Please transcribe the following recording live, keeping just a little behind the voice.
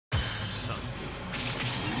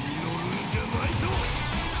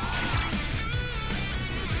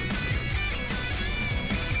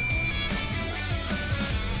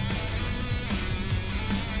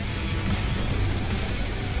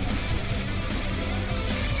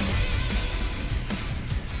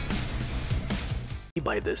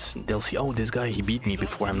by this. They'll see, oh, this guy, he beat me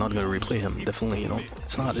before, I'm not gonna replay him. Definitely, you know,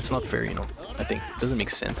 it's not fair, you know. I think it doesn't make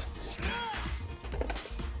sense.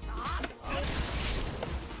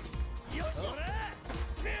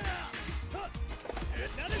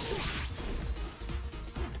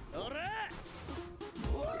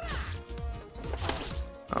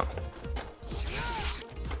 Oh.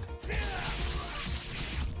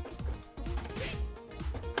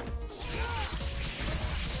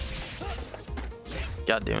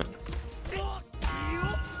 God damn it.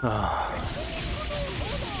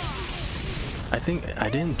 I think I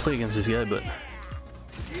didn't play against this guy, but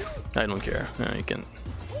I don't care. You can.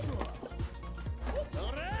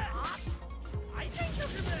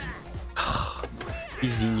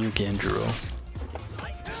 He's the new Kyoshiro.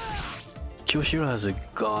 Kyoshiro has a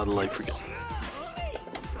godlike freaking.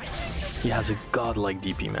 He has a godlike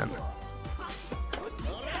DP, man.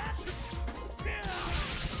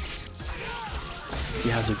 He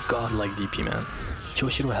has a godlike DP, man.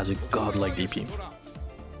 Kyoshiro has a godlike DP.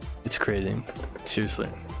 It's crazy. Seriously.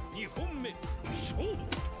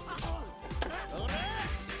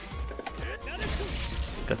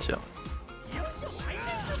 Gotcha.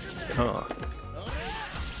 Oh.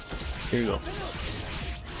 Here you go.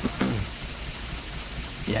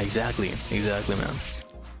 Yeah, exactly. Exactly, man.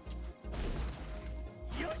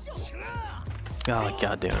 Oh,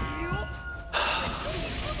 goddamn.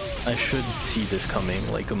 I should see this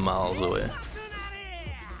coming like miles away.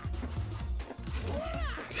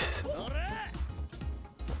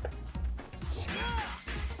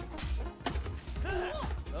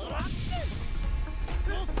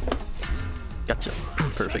 Gotcha.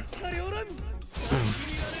 Perfect.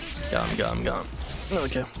 Got him.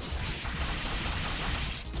 Okay.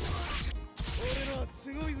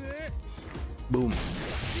 Boom.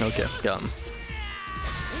 Okay, got him.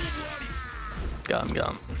 Got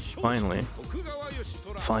him.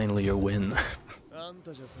 Finally a win.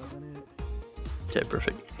 Okay,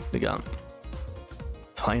 perfect. We got him.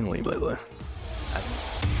 Finally, by the way.